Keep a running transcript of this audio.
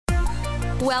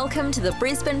Welcome to the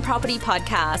Brisbane Property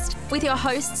Podcast with your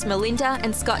hosts Melinda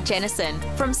and Scott Jennison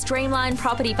from Streamline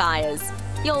Property Buyers,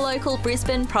 your local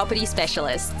Brisbane property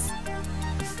specialists.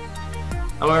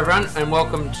 Hello everyone and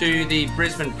welcome to the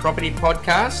Brisbane Property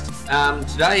Podcast.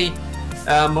 Today,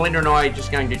 Melinda and I are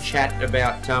just going to chat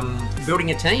about building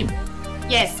a team.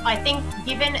 Yes, I think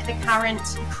given the current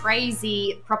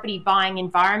crazy property buying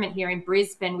environment here in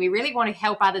Brisbane, we really want to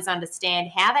help others understand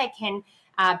how they can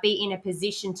be in a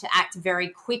position to act very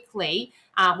quickly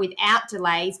without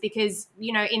delays, because,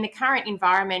 you know, in the current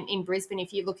environment in Brisbane,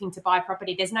 if you're looking to buy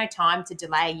property, there's no time to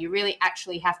delay. You really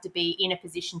actually have to be in a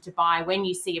position to buy when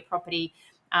you see a property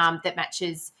that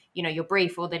matches, you know, your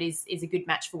brief, or that is a good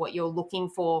match for what you're looking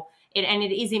for. And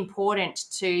it is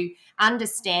important to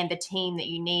understand the team that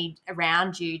you need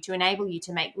around you to enable you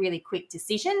to make really quick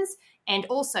decisions, and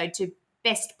also to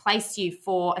best place you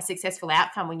for a successful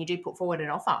outcome when you do put forward an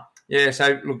offer. Yeah,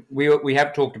 so look, we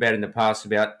have talked about in the past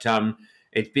about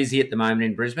it's busy at the moment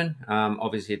in Brisbane.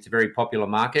 Obviously, it's a very popular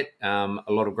market, a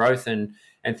lot of growth, and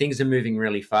things are moving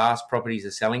really fast. Properties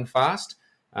are selling fast.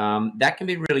 That can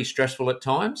be really stressful at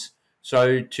times.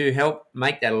 So to help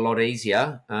make that a lot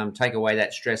easier, take away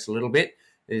that stress a little bit,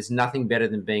 there's nothing better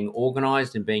than being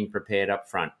organised and being prepared up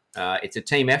front. It's a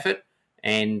team effort,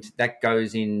 and that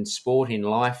goes in sport, in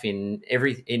life, in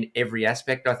every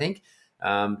aspect, I think.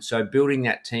 So building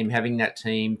that team, having that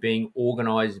team, being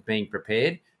organised, being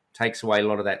prepared, takes away a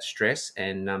lot of that stress,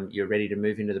 and you're ready to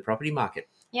move into the property market.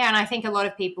 Yeah, and I think a lot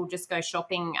of people just go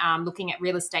shopping, looking at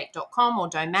realestate.com or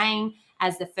Domain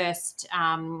as the first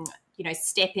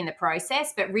step in the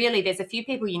process. But really, there's a few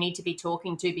people you need to be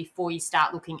talking to before you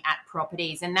start looking at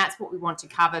properties. And that's what we want to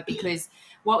cover, because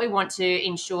what we want to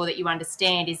ensure that you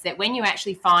understand is that when you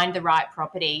actually find the right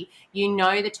property, you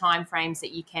know the timeframes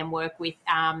that you can work with,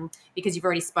 because you've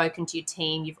already spoken to your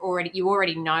team. You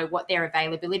already know what their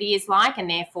availability is like, and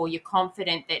therefore you're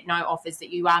confident that no offers that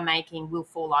you are making will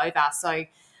fall over. So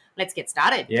let's get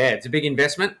started. Yeah, it's a big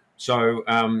investment. So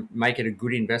make it a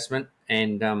good investment,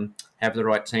 and have the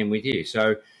right team with you.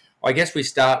 So I guess we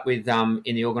start with,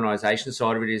 in the organisation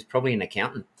side of it, is probably an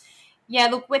accountant. Yeah,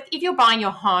 look, if you're buying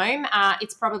your home,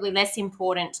 it's probably less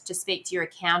important to speak to your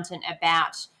accountant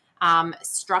about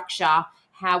structure.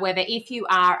 However, if you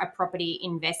are a property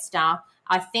investor,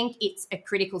 I think it's a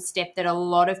critical step that a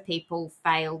lot of people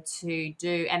fail to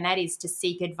do, and that is to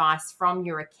seek advice from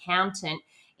your accountant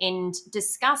and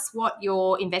discuss what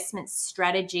your investment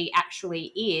strategy actually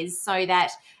is, so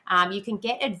that you can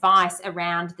get advice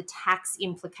around the tax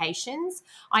implications.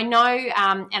 I know,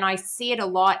 and I see it a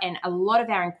lot, and a lot of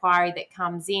our inquiry that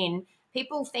comes in,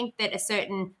 people think that a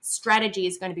certain strategy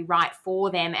is going to be right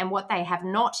for them, and what they have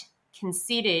not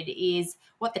considered is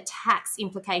what the tax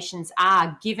implications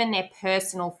are given their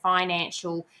personal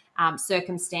financial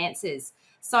circumstances.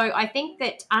 So I think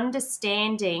that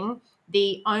understanding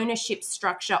the ownership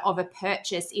structure of a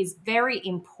purchase is very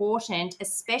important,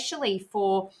 especially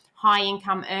for high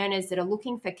income earners that are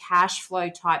looking for cash flow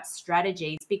type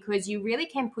strategies, because you really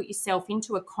can put yourself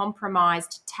into a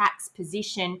compromised tax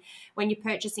position when you're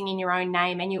purchasing in your own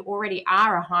name and you already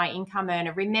are a high income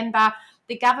earner. Remember,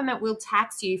 the government will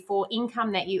tax you for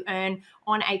income that you earn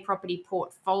on a property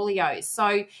portfolio.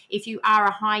 So if you are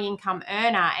a high income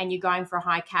earner and you're going for a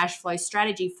high cash flow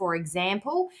strategy, for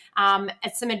example,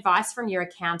 some advice from your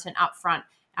accountant upfront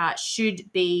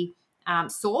should be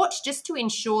sought, just to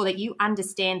ensure that you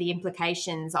understand the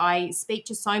implications. I speak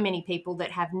to so many people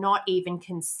that have not even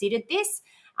considered this.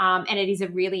 And it is a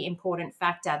really important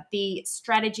factor. The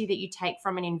strategy that you take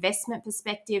from an investment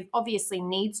perspective obviously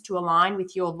needs to align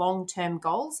with your long-term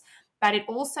goals, but it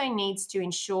also needs to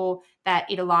ensure that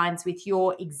it aligns with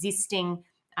your existing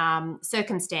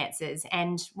circumstances.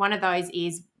 And one of those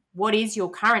is, what is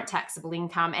your current taxable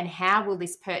income, and how will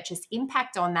this purchase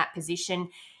impact on that position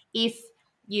if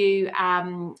you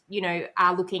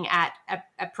are looking at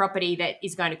a property that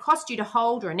is going to cost you to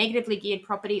hold, or a negatively geared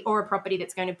property, or a property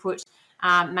that's going to put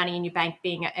money in your bank,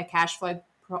 being a cash flow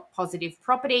positive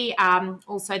property.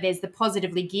 Also, there's the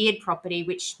positively geared property,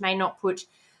 which may not put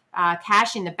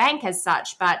cash in the bank as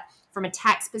such, but from a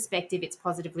tax perspective, it's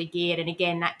positively geared. And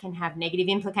again, that can have negative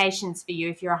implications for you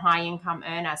if you're a high income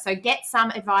earner. So get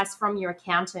some advice from your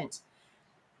accountant.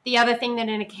 The other thing that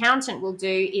an accountant will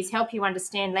do is help you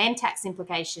understand land tax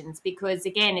implications, because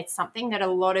again, it's something that a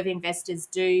lot of investors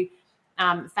do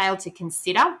fail to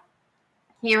consider.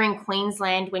 Here in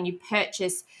Queensland, when you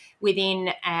purchase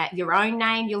within your own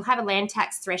name, you'll have a land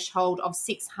tax threshold of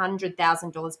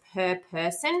 $600,000 per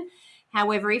person.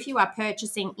 However, if you are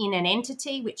purchasing in an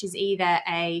entity, which is either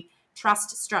a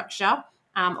trust structure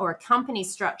or a company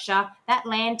structure, that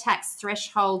land tax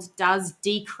threshold does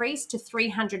decrease to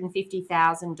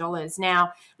 $350,000.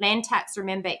 Now, land tax,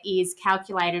 remember, is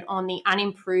calculated on the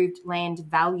unimproved land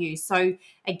value. So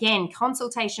again,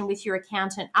 consultation with your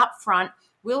accountant upfront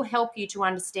will help you to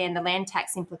understand the land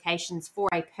tax implications for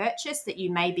a purchase that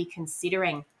you may be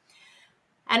considering.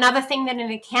 Another thing that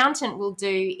an accountant will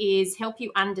do is help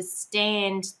you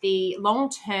understand the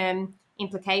long-term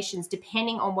implications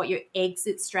depending on what your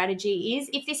exit strategy is.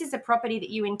 If this is a property that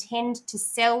you intend to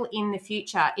sell in the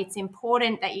future, it's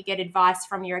important that you get advice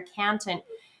from your accountant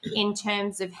in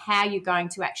terms of how you're going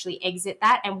to actually exit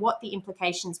that and what the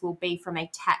implications will be from a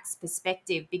tax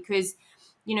perspective. Because,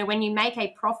 you know, when you make a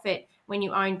profit, when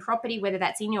you own property, whether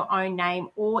that's in your own name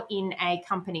or in a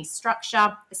company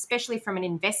structure, especially from an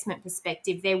investment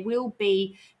perspective, there will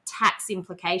be tax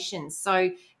implications.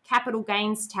 So capital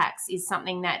gains tax is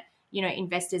something that, you know,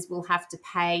 investors will have to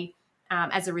pay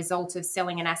as a result of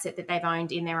selling an asset that they've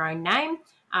owned in their own name.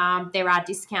 There are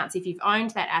discounts if you've owned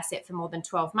that asset for more than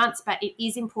 12 months, but it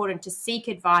is important to seek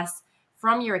advice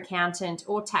from your accountant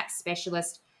or tax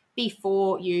specialist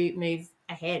before you move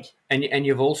ahead. And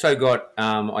you've also got,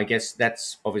 I guess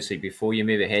that's obviously before you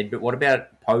move ahead, but what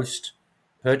about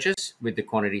post-purchase with the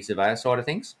quantity surveyor side of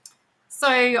things?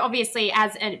 So obviously,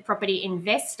 as a property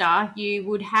investor, you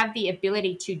would have the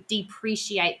ability to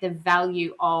depreciate the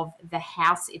value of the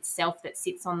house itself that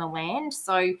sits on the land.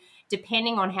 So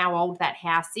depending on how old that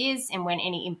house is and when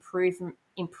any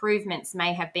improvements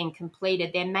may have been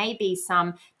completed, there may be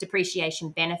some depreciation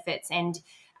benefits. And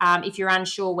if you're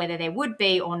unsure whether there would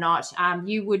be or not,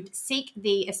 you would seek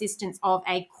the assistance of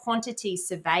a quantity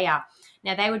surveyor.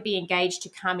 Now, they would be engaged to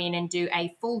come in and do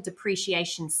a full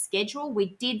depreciation schedule.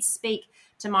 We did speak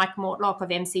to Mike Mortlock of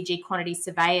MCG Quantity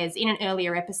Surveyors in an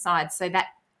earlier episode. So that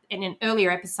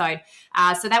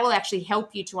will actually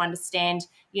help you to understand,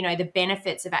 you know, the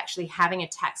benefits of actually having a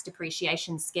tax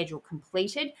depreciation schedule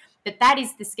completed. But that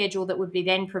is the schedule that would be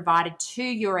then provided to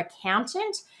your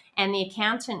accountant, and the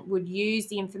accountant would use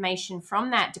the information from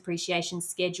that depreciation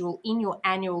schedule in your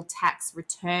annual tax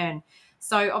return.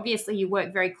 So obviously you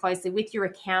work very closely with your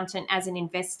accountant as an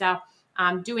investor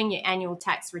doing your annual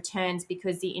tax returns,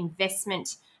 because the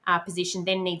investment position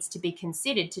then needs to be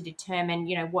considered to determine,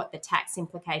 you know, what the tax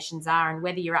implications are and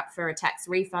whether you're up for a tax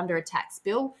refund or a tax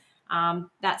bill.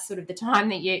 That's sort of the time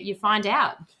that you find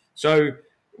out. So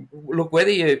look,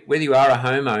 whether you are a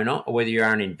homeowner or whether you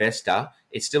are an investor,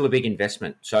 it's still a big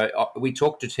investment. So we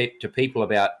talk to people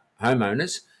about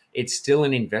homeowners. It's still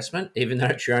an investment, even though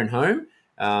it's your own home.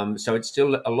 So it's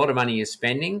still a lot of money you're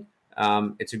spending.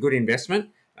 It's a good investment.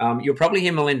 You'll probably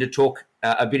hear Melinda talk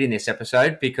a bit in this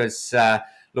episode because,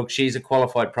 look, she's a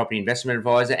qualified property investment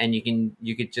advisor, and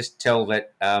you could just tell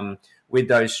that with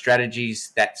those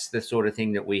strategies, that's the sort of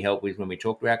thing that we help with when we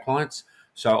talk to our clients.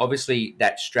 So obviously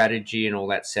that strategy and all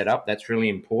that setup, that's really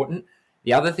important.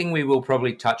 The other thing we will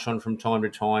probably touch on from time to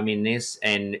time in this,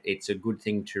 and it's a good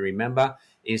thing to remember,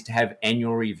 is to have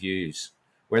annual reviews,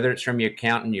 whether it's from your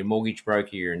accountant, your mortgage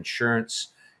broker, your insurance,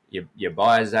 your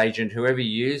buyer's agent, whoever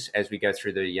you use as we go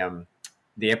through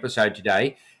the episode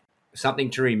today. Something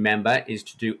to remember is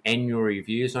to do annual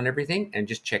reviews on everything and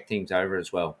just check things over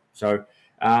as well. So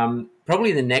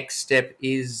probably the next step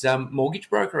is mortgage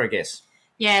broker, I guess.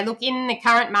 Yeah, look, in the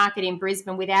current market in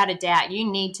Brisbane, without a doubt,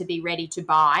 you need to be ready to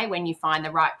buy when you find the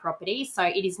right property. So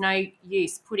it is no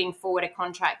use putting forward a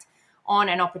contract on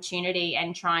an opportunity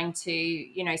and trying to,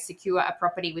 you know, secure a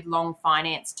property with long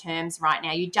finance terms right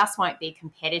now. You just won't be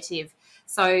competitive.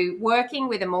 So working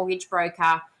with a mortgage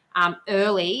broker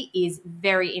early is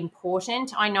very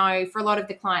important. I know for a lot of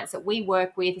the clients that we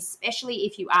work with, especially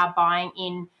if you are buying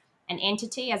in an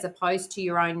entity as opposed to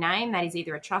your own name, that is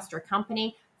either a trust or a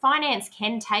company, finance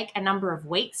can take a number of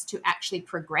weeks to actually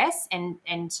progress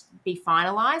and be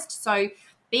finalised. So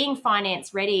being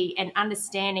finance ready and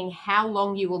understanding how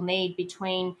long you will need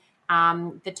between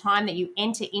the time that you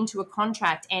enter into a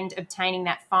contract and obtaining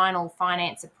that final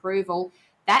finance approval,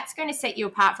 that's going to set you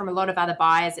apart from a lot of other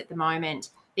buyers at the moment.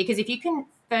 Because if you can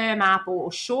firm up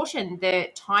or shorten the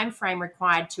time frame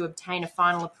required to obtain a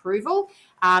final approval,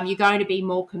 you're going to be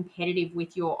more competitive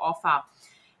with your offer.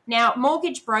 Now,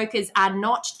 mortgage brokers are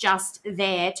not just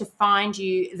there to find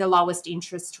you the lowest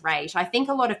interest rate. I think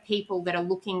a lot of people that are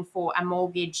looking for a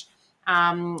mortgage,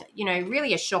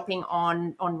 really are shopping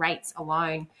on rates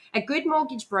alone. A good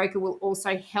mortgage broker will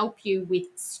also help you with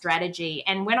strategy.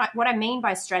 And what I mean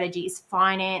by strategy is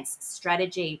finance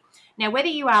strategy. Now, whether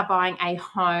you are buying a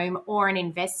home or an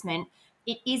investment,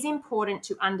 it is important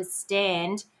to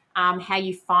understand how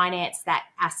you finance that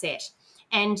asset.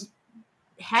 And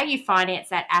how you finance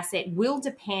that asset will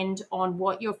depend on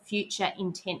what your future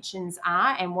intentions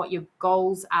are and what your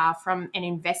goals are from an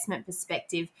investment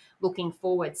perspective looking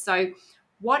forward. So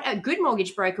what a good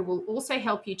mortgage broker will also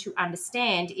help you to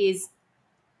understand is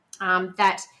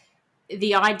that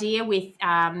the idea with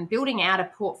building out a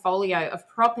portfolio of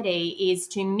property is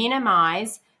to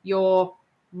minimize your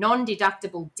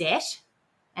non-deductible debt.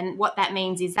 And what that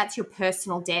means is that's your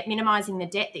personal debt, minimizing the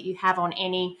debt that you have on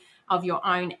any of your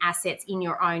own assets in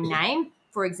your own name,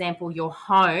 for example, your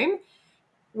home,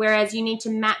 whereas you need to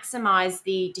maximize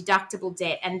the deductible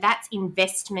debt, and that's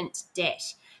investment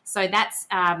debt. So that's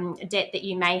debt that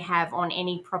you may have on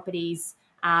any properties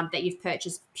that you've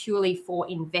purchased purely for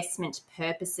investment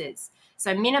purposes.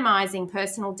 So minimizing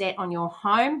personal debt on your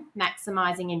home,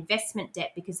 maximizing investment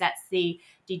debt because that's the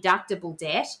deductible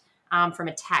debt from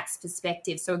a tax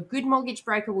perspective. So a good mortgage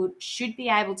broker should be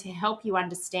able to help you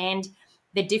understand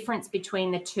the difference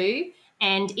between the two.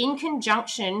 And in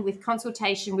conjunction with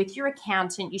consultation with your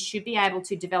accountant, you should be able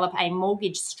to develop a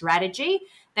mortgage strategy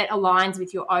that aligns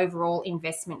with your overall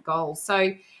investment goals.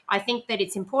 So I think that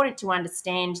it's important to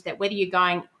understand that whether you're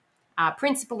going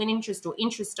principal and interest or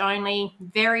interest only,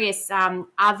 various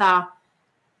other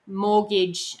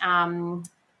mortgage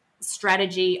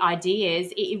strategy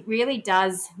ideas, it really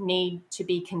does need to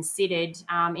be considered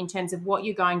in terms of what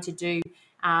you're going to do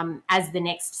as the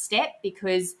next step,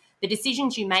 because the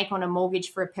decisions you make on a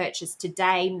mortgage for a purchase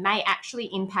today may actually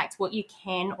impact what you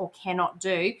can or cannot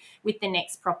do with the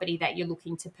next property that you're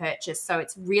looking to purchase. So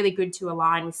it's really good to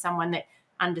align with someone that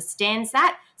understands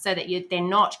that so that they're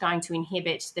not going to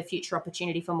inhibit the future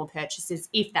opportunity for more purchases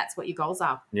if that's what your goals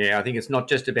are. Yeah, I think it's not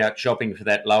just about shopping for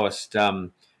that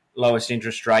lowest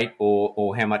interest rate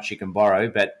or how much you can borrow,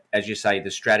 but as you say,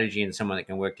 the strategy and someone that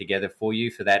can work together for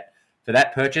you for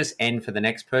that purchase and for the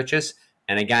next purchase.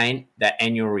 And again, that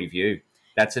annual review.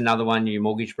 That's another one, your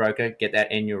mortgage broker, get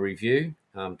that annual review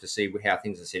to see how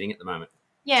things are sitting at the moment.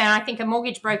 Yeah, I think a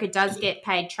mortgage broker does get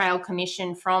paid trail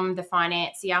commission from the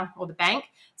financier or the bank.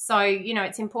 So,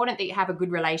 it's important that you have a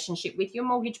good relationship with your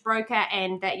mortgage broker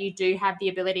and that you do have the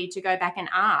ability to go back and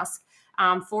ask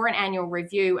for an annual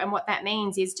review. And what that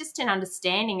means is just an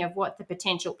understanding of what the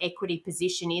potential equity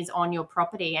position is on your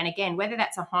property. And again, whether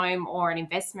that's a home or an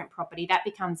investment property, that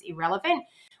becomes irrelevant.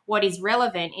 What is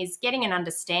relevant is getting an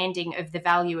understanding of the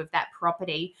value of that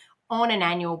property on an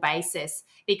annual basis,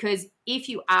 because if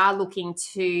you are looking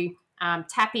to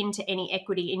tap into any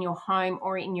equity in your home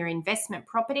or in your investment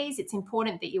properties, it's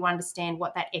important that you understand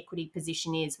what that equity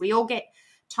position is. We all get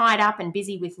tied up and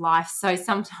busy with life, so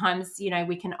sometimes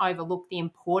we can overlook the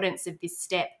importance of this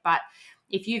step. But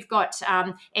if you've got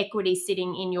equity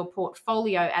sitting in your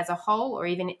portfolio as a whole, or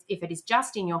even if it is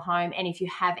just in your home, and if you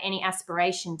have any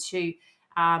aspiration to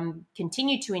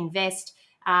continue to invest,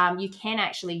 you can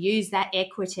actually use that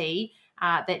equity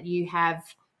that you have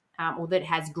or that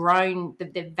has grown,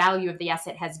 the value of the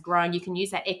asset has grown. You can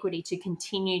use that equity to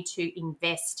continue to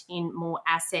invest in more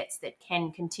assets that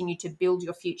can continue to build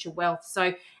your future wealth.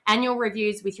 So annual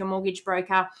reviews with your mortgage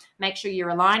broker, make sure you're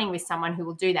aligning with someone who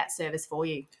will do that service for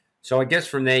you. So I guess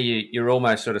from there, you're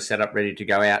almost sort of set up ready to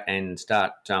go out and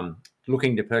start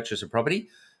looking to purchase a property.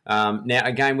 Now,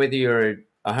 again, whether you're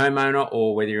a homeowner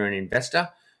or whether you're an investor,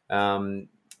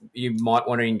 you might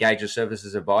want to engage a service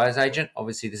as a buyer's agent.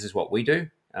 Obviously, this is what we do.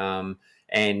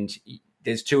 And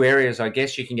there's two areas, I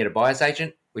guess. You can get a buyer's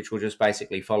agent, which will just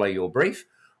basically follow your brief,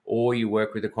 or you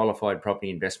work with a qualified property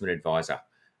investment advisor.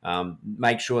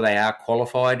 Make sure they are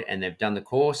qualified and they've done the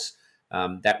course.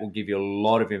 That will give you a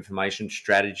lot of information,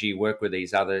 strategy, work with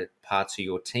these other parts of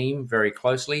your team very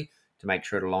closely to make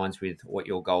sure it aligns with what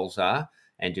your goals are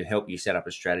and to help you set up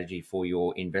a strategy for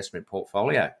your investment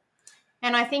portfolio.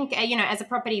 And I think, as a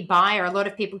property buyer, a lot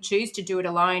of people choose to do it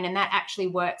alone, and that actually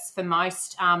works for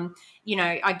most.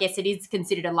 I guess it is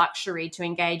considered a luxury to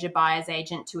engage a buyer's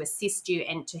agent to assist you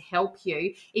and to help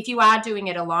you. If you are doing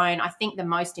it alone, I think the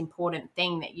most important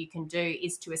thing that you can do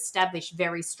is to establish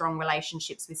very strong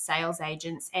relationships with sales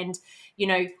agents. And,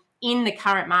 in the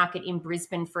current market in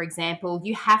Brisbane, for example,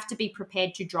 you have to be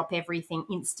prepared to drop everything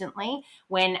instantly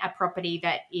when a property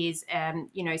that is,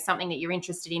 something that you're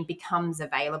interested in becomes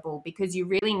available, because you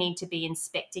really need to be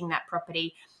inspecting that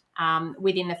property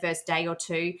within the first day or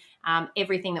two.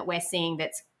 Everything that we're seeing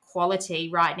that's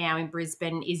quality right now in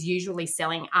Brisbane is usually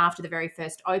selling after the very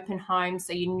first open home.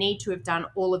 So you need to have done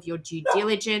all of your due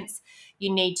diligence.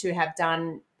 You need to have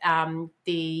done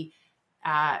the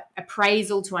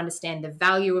appraisal to understand the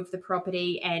value of the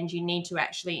property, and you need to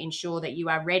actually ensure that you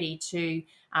are ready to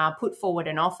put forward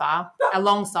an offer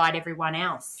alongside everyone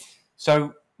else.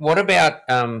 So what about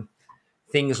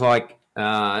things like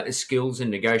skills in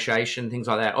negotiation, things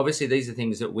like that. Obviously, these are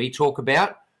things that we talk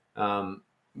about.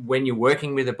 When you're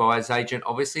working with a buyer's agent,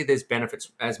 obviously there's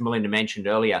benefits, as Melinda mentioned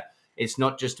earlier. It's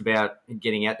not just about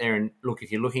getting out there and look,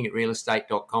 if you're looking at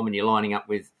realestate.com and you're lining up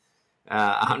with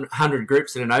 100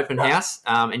 groups at an open house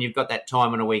and you've got that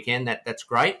time on a weekend, that's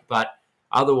great. But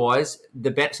otherwise,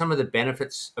 some of the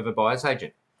benefits of a buyer's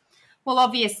agent. Well,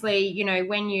 obviously,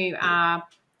 when you are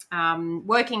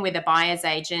working with a buyer's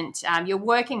agent, you're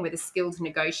working with a skilled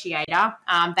negotiator.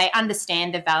 They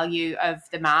understand the value of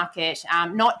the market,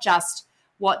 not just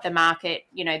what the market,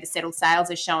 the settled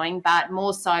sales are showing, but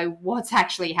more so what's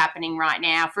actually happening right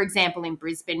now. For example, in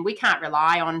Brisbane, we can't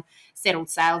rely on settled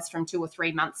sales from 2 or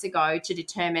 3 months ago to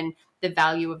determine the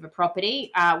value of a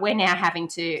property. We're now having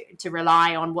to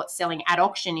rely on what's selling at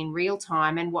auction in real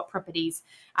time and what properties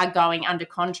are going under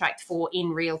contract for in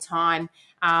real time,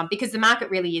 because the market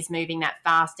really is moving that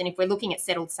fast. And if we're looking at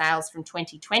settled sales from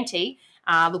 2020,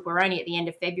 look, we're only at the end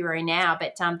of February now,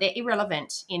 but they're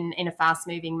irrelevant in a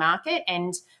fast-moving market.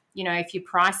 And, if you're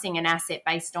pricing an asset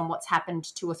based on what's happened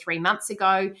 2 or 3 months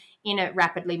ago in a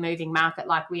rapidly moving market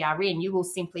like we are in, you will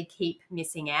simply keep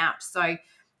missing out. So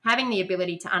having the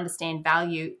ability to understand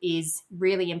value is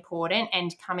really important,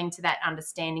 and coming to that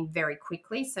understanding very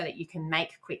quickly so that you can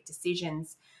make quick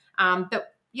decisions.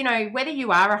 But, whether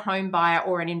you are a home buyer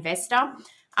or an investor,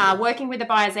 working with a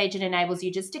buyer's agent enables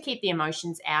you just to keep the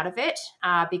emotions out of it,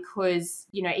 because,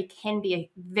 it can be a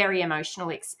very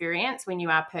emotional experience when you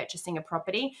are purchasing a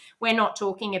property. We're not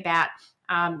talking about,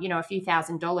 a few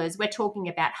 $1,000s. We're talking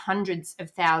about hundreds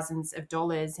of thousands of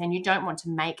dollars, and you don't want to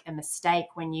make a mistake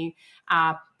when you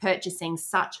are purchasing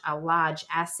such a large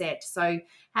asset. So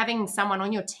having someone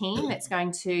on your team that's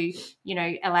going to,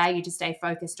 allow you to stay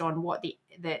focused on what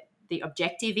the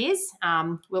objective is,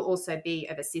 will also be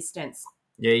of assistance.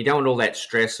 Yeah, you don't want all that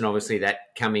stress and obviously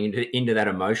that coming into that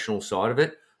emotional side of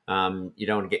it. You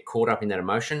don't want to get caught up in that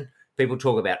emotion. People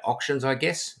talk about auctions, I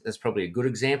guess. That's probably a good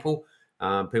example.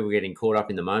 People getting caught up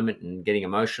in the moment and getting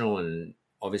emotional, and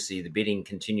obviously the bidding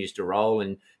continues to roll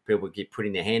and people keep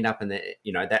putting their hand up and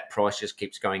that price just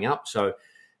keeps going up. So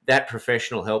that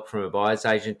professional help from a buyer's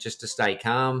agent just to stay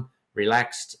calm,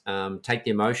 relaxed, take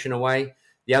the emotion away.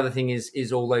 The other thing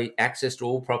is all the access to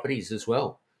all properties as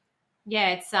well. Yeah,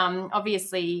 it's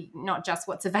obviously not just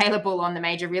what's available on the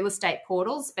major real estate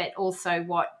portals, but also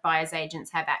what buyers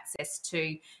agents have access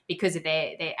to because of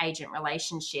their agent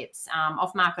relationships.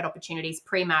 Off-market opportunities,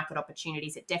 pre-market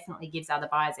opportunities, it definitely gives other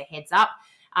buyers a heads up.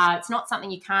 It's not something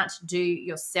you can't do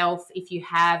yourself. If you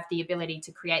have the ability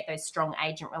to create those strong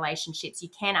agent relationships, you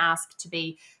can ask to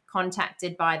be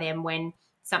contacted by them when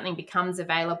something becomes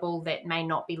available that may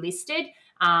not be listed.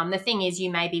 The thing is, you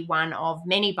may be one of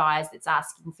many buyers that's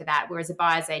asking for that, whereas a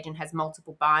buyer's agent has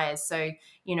multiple buyers. So,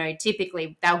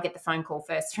 typically they'll get the phone call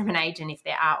first from an agent if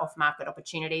there are off-market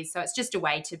opportunities. So it's just a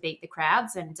way to beat the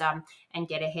crowds and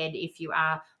get ahead if you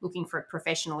are looking for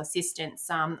professional assistance.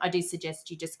 I do suggest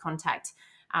you just contact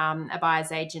a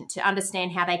buyer's agent to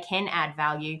understand how they can add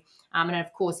value. And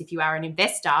of course, if you are an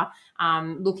investor,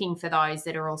 looking for those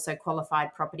that are also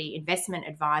qualified property investment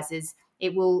advisors,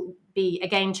 it will be a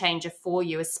game changer for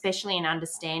you, especially in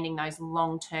understanding those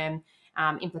long-term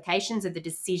implications of the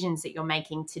decisions that you're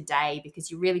making today, because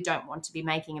you really don't want to be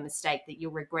making a mistake that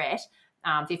you'll regret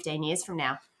 15 years from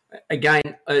now. Again,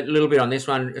 a little bit on this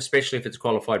one, especially if it's a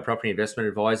qualified property investment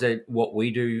advisor, what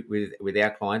we do with our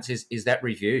clients is that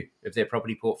review of their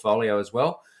property portfolio as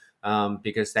well,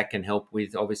 because that can help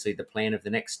with obviously the plan of the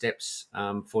next steps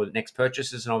for the next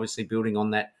purchases and obviously building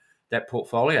on that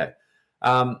portfolio.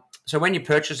 So when you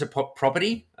purchase a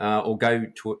property or go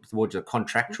towards a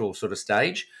contractual sort of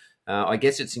stage, I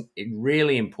guess it's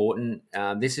really important.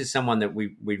 This is someone that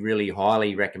we really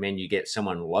highly recommend you get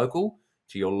someone local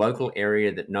to your local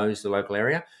area that knows the local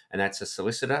area, and that's a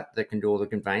solicitor that can do all the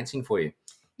conveyancing for you.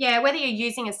 Yeah, whether you're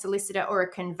using a solicitor or a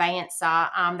conveyancer,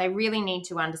 they really need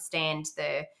to understand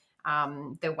the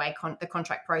way the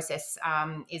contract process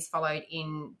is followed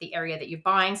in the area that you're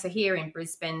buying. So here in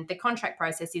Brisbane, the contract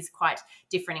process is quite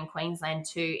different in Queensland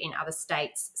to in other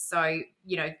states. So,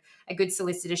 a good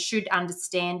solicitor should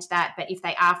understand that. But if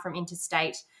they are from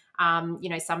interstate,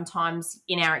 sometimes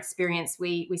in our experience,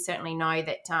 we certainly know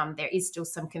that there is still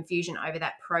some confusion over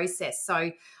that process.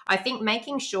 So I think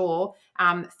making sure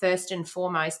first and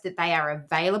foremost that they are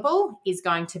available is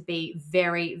going to be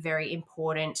very, very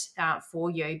important for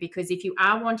you, because if you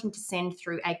are wanting to send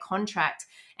through a contract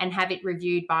and have it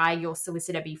reviewed by your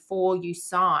solicitor before you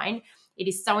sign, it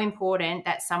is so important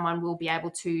that someone will be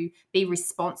able to be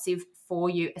responsive for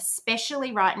you,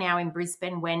 especially right now in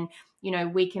Brisbane when,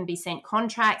 we can be sent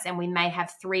contracts and we may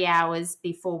have 3 hours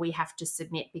before we have to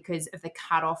submit because of the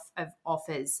cutoff of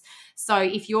offers. So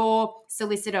if your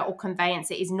solicitor or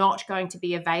conveyancer is not going to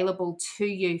be available to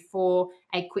you for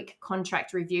a quick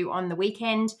contract review on the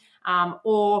weekend,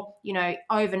 or,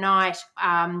 overnight,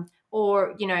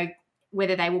 or,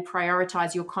 whether they will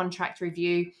prioritise your contract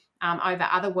review over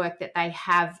other work that they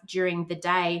have during the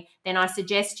day, then I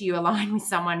suggest you align with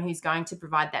someone who's going to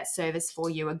provide that service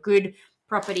for you. A good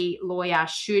property lawyer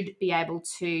should be able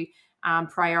to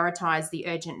prioritise the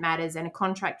urgent matters, and a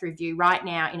contract review right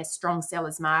now in a strong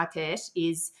seller's market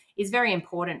is very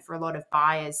important for a lot of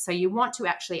buyers. So you want to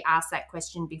actually ask that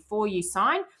question before you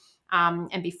sign,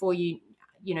 and before you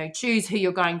choose who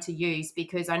you're going to use,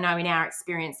 because I know in our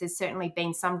experience there's certainly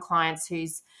been some clients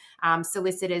whose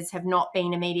solicitors have not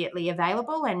been immediately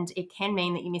available, and it can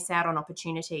mean that you miss out on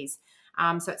opportunities.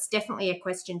 So it's definitely a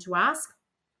question to ask.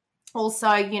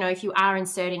 Also, if you are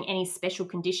inserting any special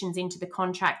conditions into the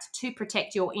contract to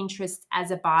protect your interests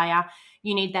as a buyer,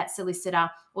 you need that solicitor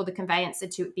or the conveyancer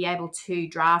to be able to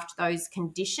draft those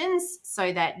conditions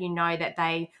so that you know that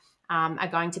they are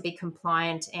going to be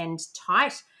compliant and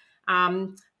tight.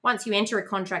 Once you enter a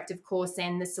contract, of course,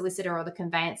 then the solicitor or the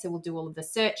conveyancer will do all of the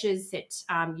searches that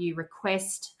you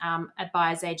request. A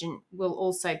buyer's agent will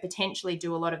also potentially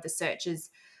do a lot of the searches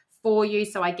for you.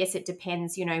 So I guess it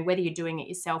depends, whether you're doing it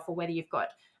yourself or whether you've got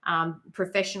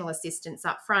professional assistance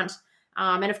up front.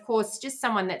 And of course, just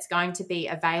someone that's going to be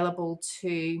available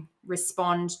to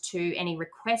respond to any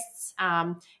requests,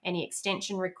 any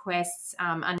extension requests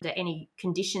under any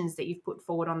conditions that you've put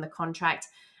forward on the contract.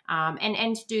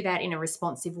 And to do that in a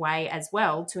responsive way as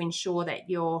well, to ensure that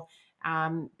your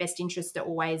best interests are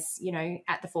always,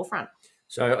 at the forefront.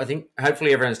 So I think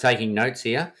hopefully everyone's taking notes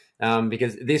here,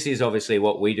 because this is obviously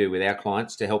what we do with our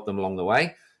clients to help them along the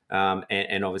way,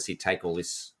 and obviously take all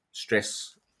this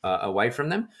stress away from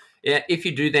them. If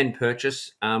you do then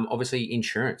purchase, obviously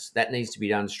insurance, that needs to be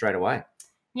done straight away.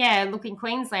 Yeah, look, in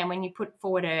Queensland, when you put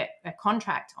forward a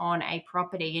contract on a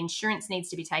property, insurance needs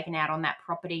to be taken out on that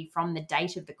property from the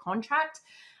date of the contract.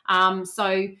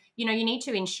 So, you need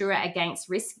to insure against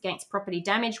risk, against property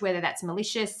damage, whether that's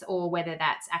malicious or whether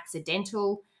that's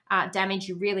accidental damage.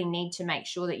 You really need to make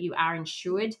sure that you are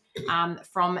insured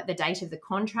from the date of the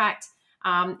contract.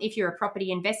 If you're a property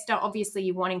investor, obviously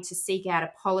you're wanting to seek out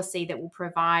a policy that will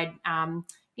provide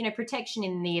protection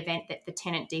in the event that the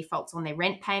tenant defaults on their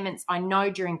rent payments. I know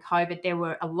during COVID there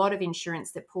were a lot of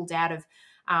insurance that pulled out of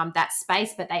that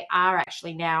space, but they are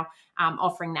actually now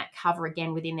offering that cover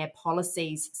again within their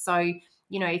policies. So,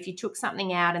 if you took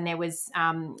something out and there was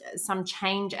some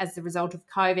change as a result of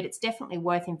COVID, it's definitely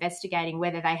worth investigating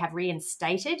whether they have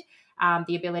reinstated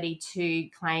the ability to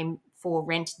claim for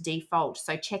rent default.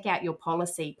 So check out your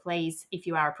policy, please, if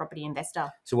you are a property investor.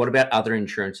 So what about other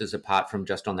insurances apart from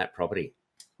just on that property?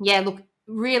 Yeah, look,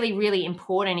 really, really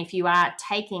important if you are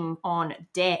taking on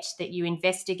debt that you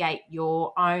investigate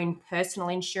your own personal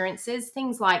insurances,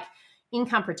 things like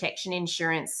income protection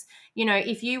insurance.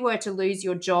 If you were to lose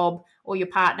your job, or your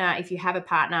partner, if you have a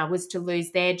partner, was to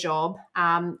lose their job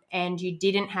and you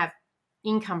didn't have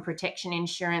income protection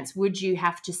insurance, would you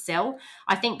have to sell?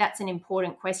 I think that's an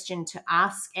important question to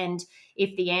ask. And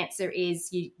if the answer is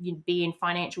you'd be in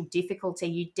financial difficulty,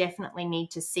 you definitely need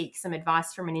to seek some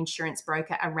advice from an insurance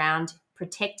broker around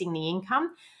protecting the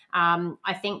income.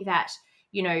 I think that,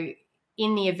 in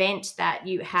the event that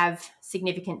you have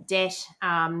significant debt,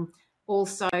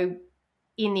 also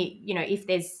in the, if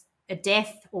there's a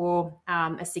death or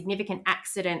a significant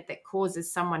accident that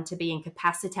causes someone to be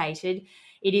incapacitated,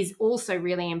 it is also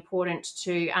really important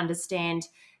to understand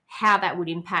how that would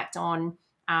impact on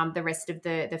the rest of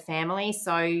the family.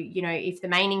 So, if the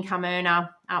main income earner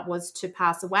was to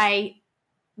pass away,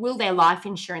 will their life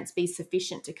insurance be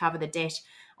sufficient to cover the debt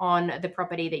on the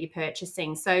property that you're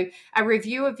purchasing? So a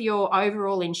review of your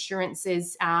overall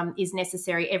insurances is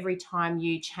necessary every time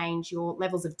you change your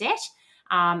levels of debt.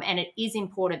 And it is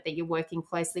important that you're working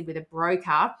closely with a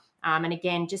broker. And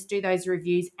again, just do those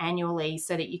reviews annually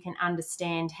so that you can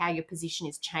understand how your position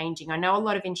is changing. I know a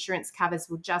lot of insurance covers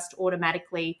will just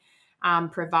automatically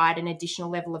provide an additional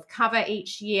level of cover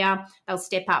each year. They'll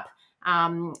step up,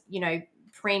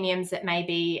 premiums that may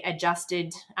be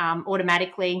adjusted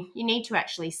automatically. You need to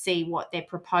actually see what they're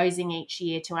proposing each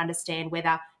year to understand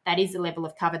whether that is the level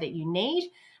of cover that you need.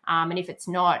 And if it's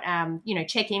not,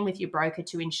 check in with your broker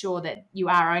to ensure that you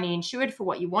are only insured for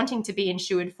what you're wanting to be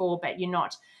insured for, but you're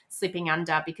not slipping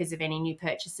under because of any new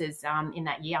purchases in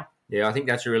that year. Yeah, I think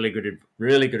that's a really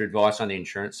good advice on the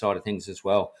insurance side of things as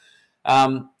well.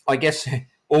 I guess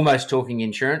almost talking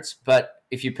insurance, but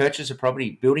if you purchase a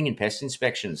property, building and pest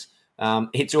inspections,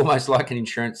 it's almost like an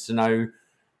insurance to know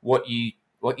what you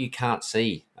can't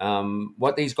see.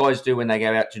 What these guys do when they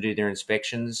go out to do their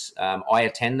inspections, I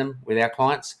attend them with our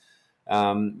clients.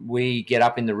 We get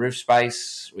up in the roof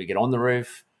space, we get on the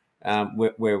roof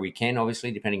where we can,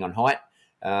 obviously, depending on height.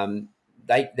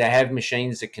 They have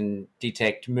machines that can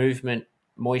detect movement,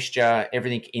 moisture,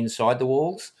 everything inside the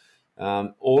walls.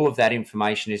 All of that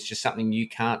information is just something you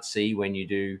can't see when you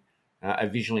do a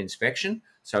visual inspection.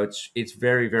 So it's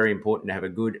very, very important to have a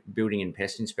good building and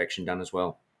pest inspection done as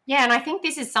well. Yeah, and I think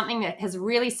this is something that has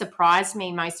really surprised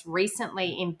me most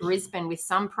recently in Brisbane with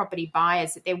some property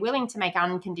buyers, that they're willing to make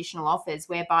unconditional offers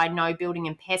whereby no building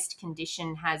and pest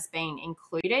condition has been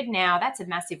included. Now, that's a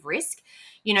massive risk.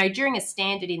 You know, during a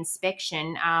standard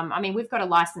inspection, we've got a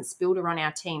licensed builder on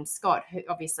our team, Scott, who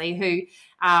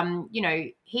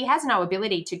he has no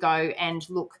ability to go and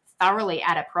look thoroughly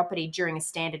at a property during a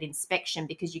standard inspection,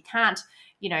 because you can't,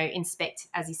 inspect,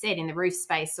 as you said, in the roof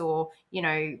space or,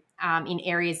 in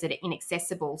areas that are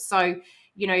inaccessible. So,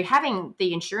 having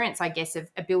the insurance, I guess,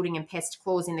 of a building and pest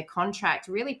clause in the contract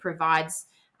really provides,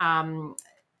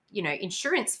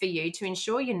 insurance for you to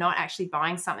ensure you're not actually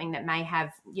buying something that may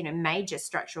have, major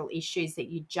structural issues that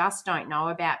you just don't know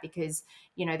about because,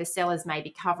 the sellers may be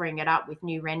covering it up with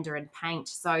new render and paint.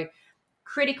 So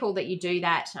critical that you do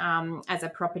that as a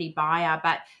property buyer.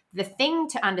 But the thing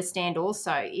to understand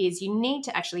also is you need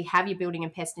to actually have your building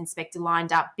and pest inspector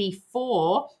lined up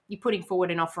before you're putting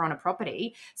forward an offer on a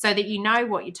property, so that you know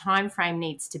what your time frame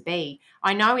needs to be.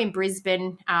 I know in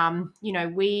Brisbane,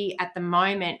 we at the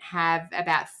moment have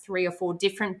about 3 or 4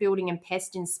 different building and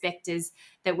pest inspectors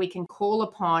that we can call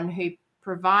upon who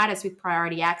provide us with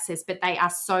priority access, but they are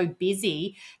so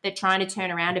busy that trying to turn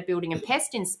around a building and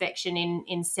pest inspection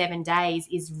in 7 days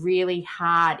is really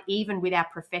hard, even with our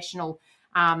professional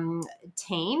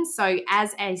team. So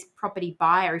as a property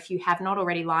buyer, if you have not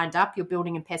already lined up your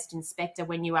building and pest inspector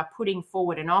when you are putting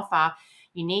forward an offer,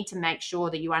 you need to make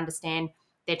sure that you understand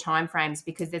their timeframes,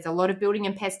 because there's a lot of building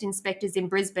and pest inspectors in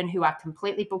Brisbane who are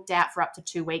completely booked out for up to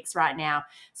 2 weeks right now.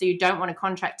 So you don't want a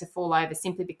contract to fall over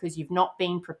simply because you've not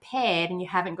been prepared and you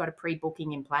haven't got a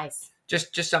pre-booking in place.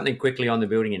 Just something quickly on the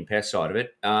building and pest side of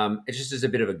it. It's just as a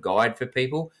bit of a guide for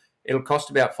people. It'll cost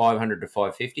about $500 to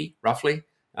 $550 roughly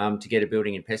to get a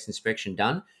building and pest inspection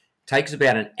done. It takes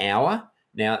about an hour.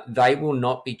 Now, they will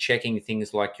not be checking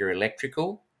things like your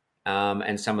electrical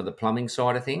and some of the plumbing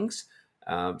side of things.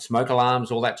 Smoke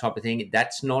alarms, all that type of thing.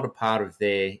 That's not a part of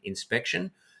their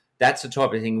inspection. That's the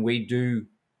type of thing we do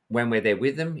when we're there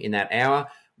with them in that hour.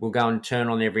 We'll go and turn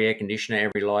on every air conditioner,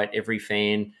 every light, every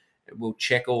fan. We'll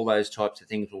check all those types of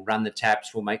things. We'll run the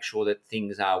taps. We'll make sure that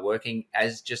things are working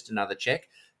as just another check.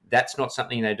 That's not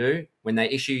something they do. When they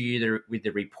issue you with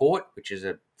the report, which is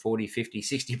a 40, 50,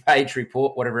 60-page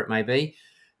report, whatever it may be,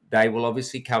 they will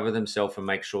obviously cover themselves and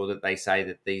make sure that they say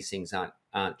that these things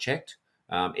aren't checked.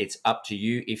 It's up to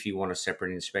you if you want a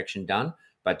separate inspection done,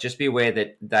 but just be aware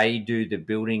that they do the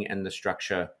building and the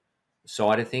structure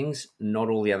side of things, not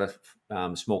all the other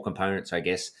small components, I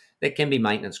guess. There can be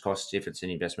maintenance costs if it's an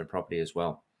investment property as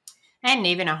well. And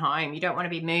even a home, you don't want to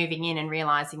be moving in and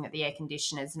realising that the air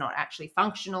conditioner is not actually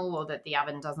functional or that the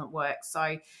oven doesn't work.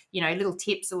 So, little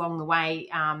tips along the way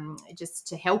just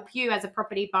to help you as a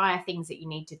property buyer, things that you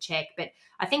need to check. But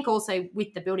I think also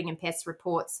with the building and pest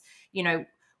reports,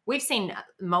 we've seen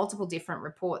multiple different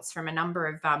reports from a number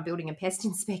of building and pest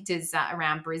inspectors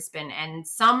around Brisbane, and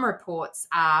some reports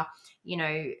are,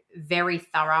 very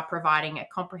thorough, providing a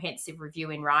comprehensive review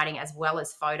in writing as well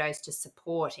as photos to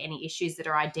support any issues that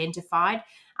are identified.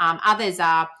 Others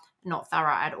are not thorough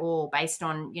at all based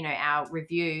on, our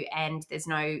review, and there's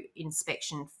no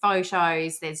inspection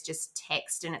photos, there's just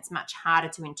text, and it's much harder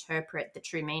to interpret the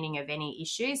true meaning of any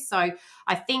issues. So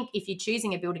I think if you're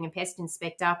choosing a building and pest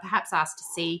inspector, perhaps ask to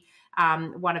see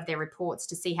one of their reports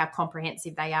to see how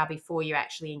comprehensive they are before you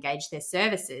actually engage their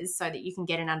services, so that you can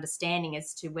get an understanding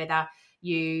as to whether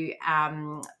you,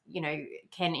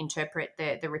 can interpret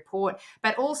the report.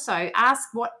 But also ask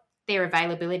what their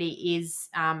availability is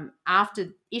after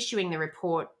issuing the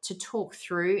report to talk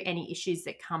through any issues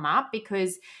that come up,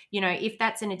 because, if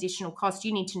that's an additional cost,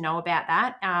 you need to know about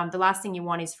that. The last thing you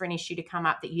want is for an issue to come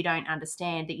up that you don't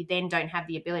understand, that you then don't have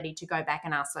the ability to go back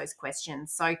and ask those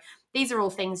questions. So these are all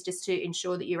things just to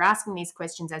ensure that you're asking these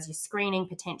questions as you're screening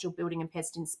potential building and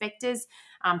pest inspectors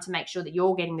to make sure that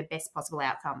you're getting the best possible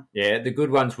outcome. Yeah, the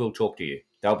good ones will talk to you.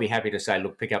 They'll be happy to say,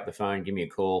 look, pick up the phone, give me a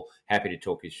call, happy to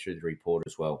talk you through the report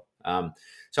as well.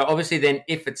 So obviously then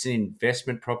if it's an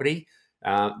investment property,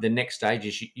 the next stage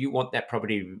is you want that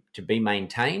property to be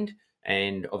maintained.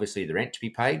 and obviously the rent to be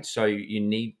paid. So you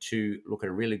need to look at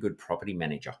a really good property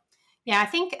manager. Yeah, I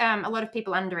think a lot of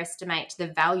people underestimate the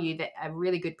value that a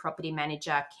really good property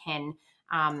manager can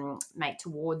make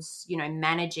towards,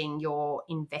 managing your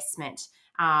investment.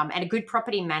 And a good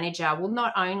property manager will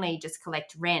not only just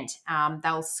collect rent,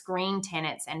 they'll screen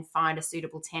tenants and find a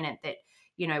suitable tenant that,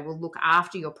 will look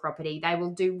after your property. They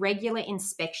will do regular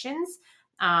inspections.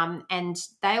 And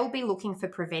they'll be looking for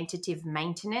preventative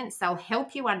maintenance. They'll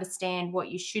help you understand what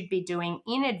you should be doing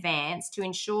in advance to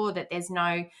ensure that there's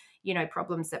no,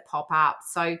 problems that pop up.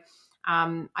 So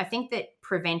I think that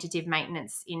preventative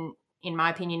maintenance, in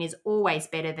my opinion, is always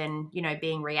better than,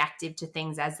 being reactive to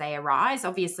things as they arise.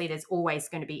 Obviously, there's always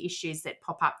going to be issues that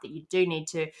pop up that you do need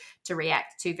to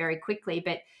react to very quickly.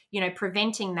 But,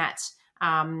 preventing that,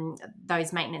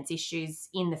 those maintenance issues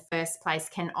in the first place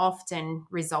can often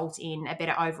result in a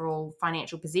better overall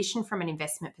financial position from an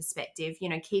investment perspective.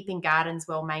 Keeping gardens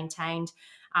well maintained.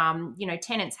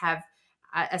 Tenants have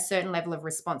a certain level of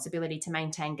responsibility to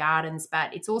maintain gardens,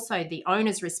 but it's also the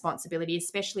owner's responsibility,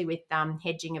 especially with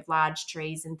hedging of large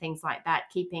trees and things like that,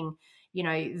 keeping,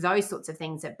 those sorts of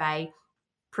things at bay.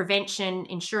 Prevention,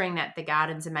 ensuring that the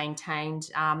gardens are maintained,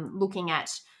 looking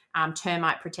at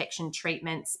termite protection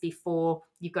treatments before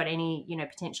you've got any,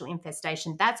 potential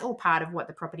infestation. That's all part of what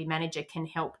the property manager can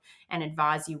help and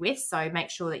advise you with. So make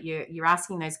sure that you're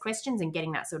asking those questions and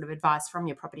getting that sort of advice from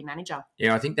your property manager.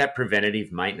 Yeah, I think that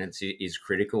preventative maintenance is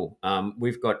critical.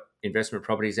 We've got investment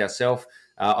properties ourselves.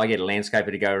 I get a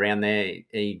landscaper to go around there.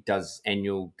 He does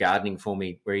annual gardening for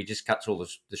me where he just cuts all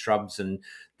the shrubs and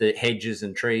the hedges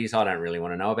and trees. I don't really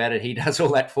want to know about it. He does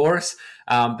all that for us,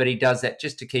 but he does that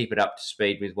just to keep it up to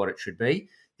speed with what it should be.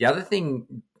 The other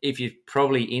thing, if you're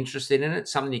probably interested in it,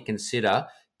 something to consider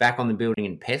back on the building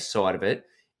and pest side of it,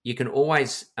 you can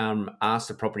always ask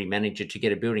the property manager to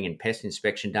get a building and pest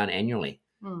inspection done annually.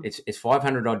 It's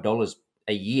 $500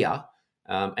 a year.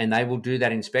 And they will do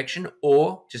that inspection,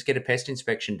 or just get a pest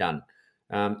inspection done.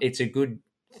 It's a good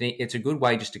thing. It's a good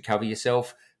way just to cover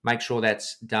yourself. Make sure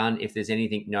that's done. If there's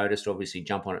anything noticed, obviously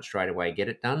jump on it straight away, get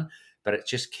it done. But it's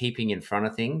just keeping in front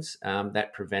of things,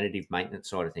 that preventative maintenance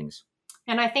side of things.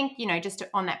 And I think, just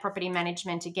on that property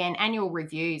management, again, annual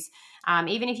reviews,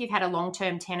 even if you've had a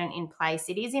long-term tenant in place,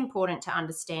 it is important to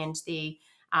understand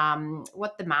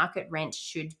what the market rent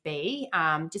should be,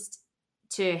 just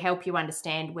to help you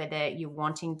understand whether you're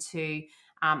wanting to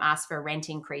ask for a rent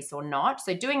increase or not.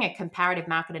 So doing a comparative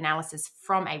market analysis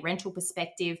from a rental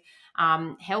perspective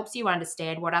helps you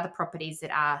understand what other properties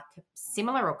that are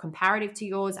similar or comparative to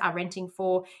yours are renting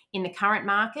for in the current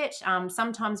market.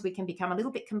 Sometimes we can become a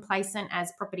little bit complacent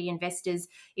as property investors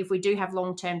if we do have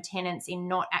long-term tenants in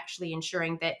not actually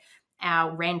ensuring that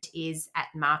our rent is at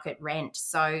market rent.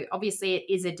 So obviously it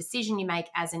is a decision you make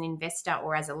as an investor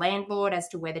or as a landlord as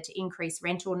to whether to increase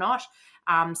rent or not.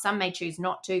 Some may choose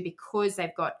not to because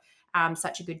they've got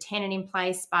such a good tenant in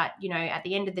place. But, at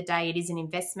the end of the day, it is an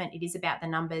investment. It is about the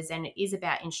numbers, and it is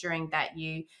about ensuring that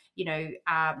you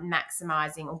are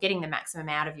maximizing or getting the maximum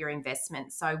out of your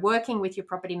investment. So working with your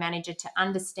property manager to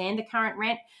understand the current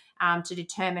rent, to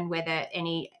determine whether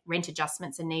any rent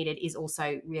adjustments are needed is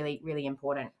also really, really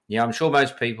important. Yeah, I'm sure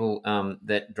most people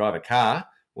that drive a car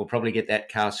will probably get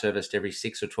that car serviced every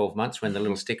 6 or 12 months when the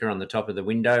little sticker on the top of the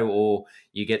window, or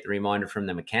you get the reminder from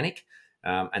the mechanic.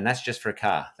 And that's just for a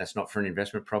car. That's not for an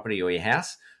investment property or your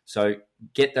house. So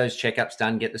get those checkups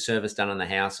done, get the service done on the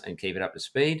house, and keep it up to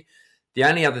speed. The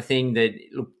only other thing that,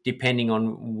 look, depending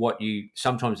on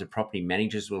sometimes the property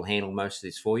managers will handle most of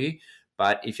this for you.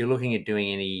 But if you're looking at doing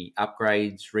any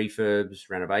upgrades, refurbs,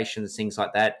 renovations, things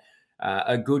like that,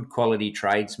 a good quality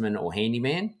tradesman or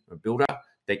handyman or builder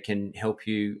that can help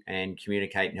you and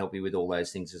communicate and help you with all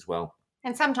those things as well.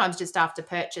 And sometimes just after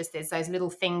purchase, there's those little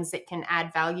things that can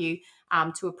add value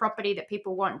to a property that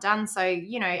people want done. So,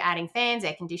 adding fans,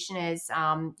 air conditioners,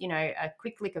 a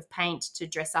quick lick of paint to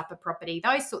dress up a property,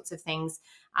 those sorts of things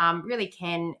really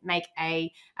can make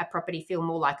a property feel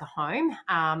more like a home,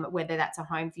 whether that's a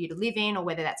home for you to live in or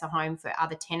whether that's a home for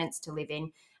other tenants to live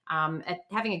in.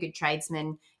 Having a good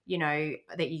tradesman,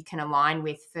 that you can align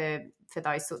with for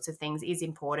those sorts of things is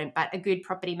important. But a good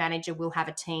property manager will have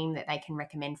a team that they can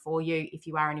recommend for you if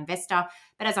you are an investor.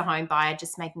 But as a home buyer,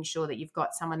 just making sure that you've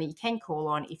got someone that you can call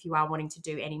on if you are wanting to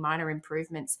do any minor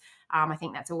improvements. I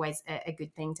think that's always a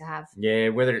good thing to have. Yeah,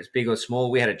 whether it's big or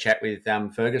small. We had a chat with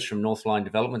Fergus from Northline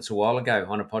Developments a while ago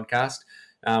on a podcast.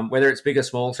 Whether it's big or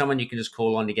small, someone you can just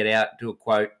call on to get out, do a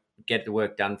quote, get the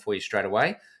work done for you straight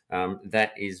away.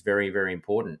 That is very, very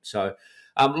important. So,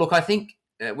 look, I think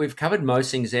we've covered most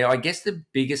things there. I guess the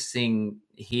biggest thing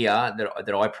here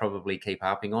that I probably keep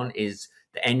harping on is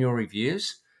the annual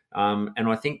reviews. And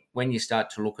I think when you start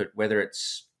to look at whether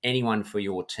it's anyone for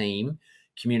your team,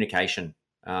 communication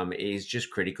is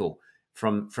just critical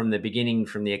from the beginning,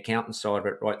 from the accountant side of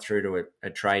it right through to a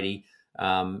tradie,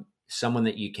 someone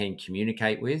that you can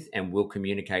communicate with and will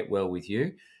communicate well with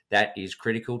you. That is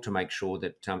critical to make sure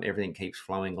that everything keeps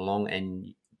flowing along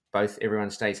and everyone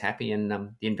stays happy and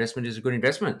the investment is a good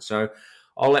investment. So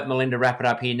I'll let Melinda wrap it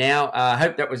up here now. I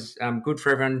hope that was good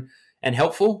for everyone and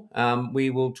helpful. We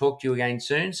will talk to you again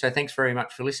soon. So thanks very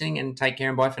much for listening and take care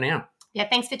and bye for now. Yeah,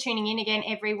 thanks for tuning in again,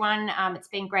 everyone. It's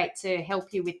been great to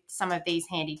help you with some of these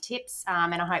handy tips,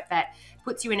 and I hope that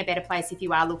puts you in a better place if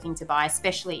you are looking to buy,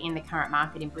 especially in the current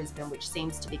market in Brisbane, which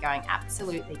seems to be going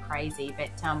absolutely crazy.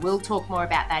 But we'll talk more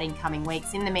about that in coming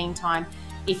weeks. In the meantime,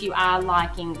 if you are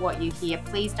liking what you hear,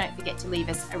 please don't forget to leave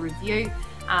us a review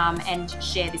and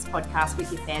share this podcast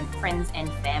with your friends and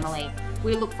family.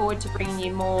 We look forward to bringing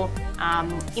you more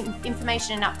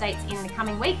information and updates in the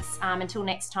coming weeks. Until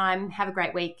next time, have a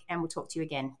great week and we'll talk to you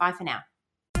again. Bye for now.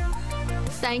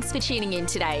 Thanks for tuning in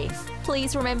today.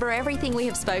 Please remember everything we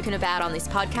have spoken about on this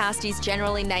podcast is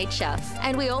general in nature,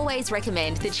 and we always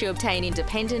recommend that you obtain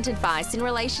independent advice in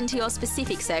relation to your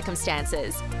specific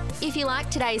circumstances. If you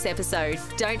liked today's episode,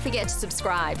 don't forget to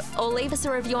subscribe or leave us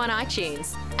a review on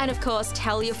iTunes. And of course,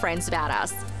 tell your friends about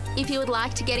us. If you would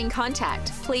like to get in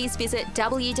contact, please visit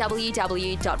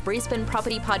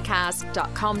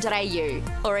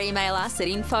www.brisbanepropertypodcast.com.au or email us at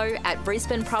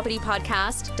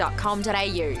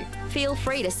info@brisbanepropertypodcast.com.au. Feel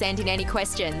free to send in any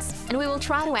questions and we will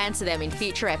try to answer them in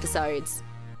future episodes.